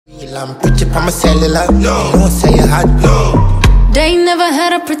I'm pretty on my cellular. No. Don't say you hot. No. They never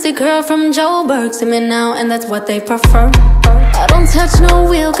had a pretty girl from Joburg. See me now, and that's what they prefer. I don't touch no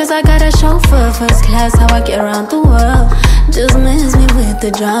wheel, cause I got a chauffeur. First class, how I get around the world. Just miss me with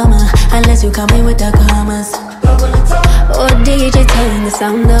the drama, unless you call me with the commas. Or DJ, turn the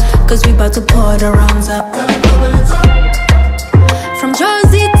sound up, cause we bout to pour the rounds up. From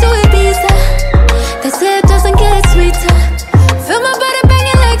Jersey to Ibiza, they say it doesn't get sweeter. Feel my body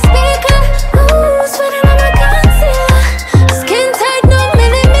banging like speaker. Ooh, sweating on my concealer. Skin tight, no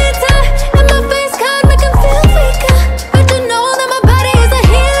millimeter. And my face card make him feel weaker. But you know that my body is a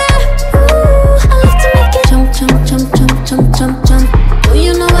healer. Ooh, I love to make it jump, jump, jump, jump, jump, jump, jump. Do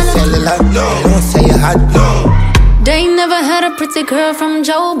you know I love to? No. Don't say you hot. No. They never had a pretty girl from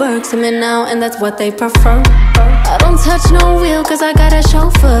Joburg. See me now, and that's what they prefer. I don't touch no wheel, cause I got a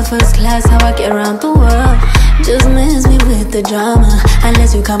chauffeur. First class, how I get around the world. Just miss me with the drama,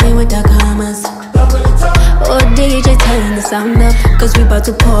 unless you call me with the commas. Or DJ, turn the sound up, cause we bout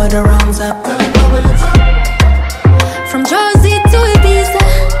to pour the rounds up. From Jersey to Ibiza,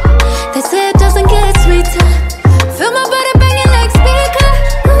 they say it doesn't get sweeter. Feel my body banging like speaker.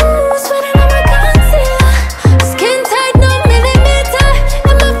 Ooh, sweating on my concealer. Skin tight, no millimeter.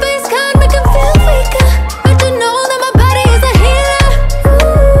 And my face card make him feel weaker. But you know that my body is a healer.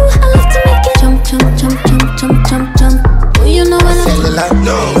 Ooh, I love to make it jump, jump, jump, jump, jump, jump, jump. Do you know I love to?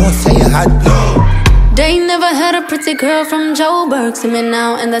 No. Don't say you hot. No. They never had a pretty girl from Joburg. See me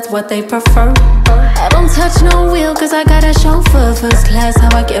now, and that's what they prefer. I don't touch no wheel, cause I got a chauffeur. First class,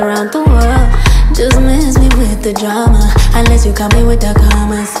 how I get around the world. Just miss me with the drama, unless you call me with the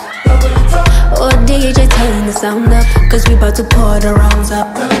commas. Or DJ, turn the sound up, cause we bout to pour the rounds up.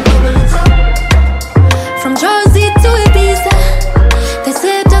 From Jersey to Ibiza, they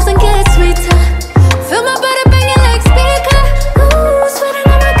say it doesn't get sweeter. Feel my body banging like speaker. Ooh, sweating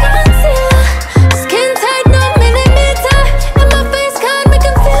on my concealer. Skin tight, no millimeter. And my face card make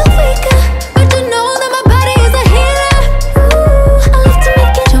him feel weaker. But you know that my body is a healer. Ooh, I love to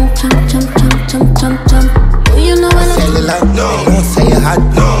make it jump, jump, jump, jump, jump, jump, jump. Do you know I love to? No. Don't say you hot.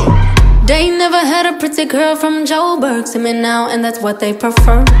 No. They never had a pretty girl from Joburg. See me now, and that's what they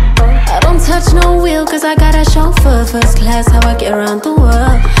prefer. I don't touch no wheel, cause I got a chauffeur. First class, how I get around the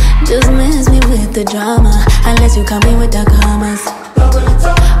world. Just miss me with the drama, unless you call me with the commas.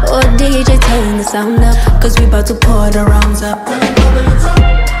 Or DJ, turn the sound up, cause we bout to pour the rounds up.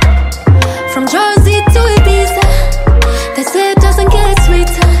 From Jersey to Ibiza, they say it doesn't get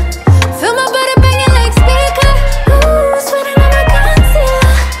sweeter. Feel my body banging like speaker. Ooh, sweating on my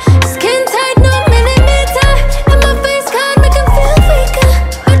concealer. Skin tight, no millimeter. And my face card make him feel weaker.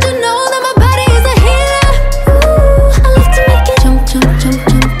 But you know that my body is a healer. Ooh, I love to make it jump, jump, jump,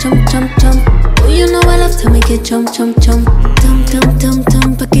 jump, jump, jump, jump. Do you know I love to make it jump, jump, jump. Dum, dum, dum,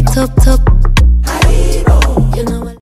 dum, back it up, top.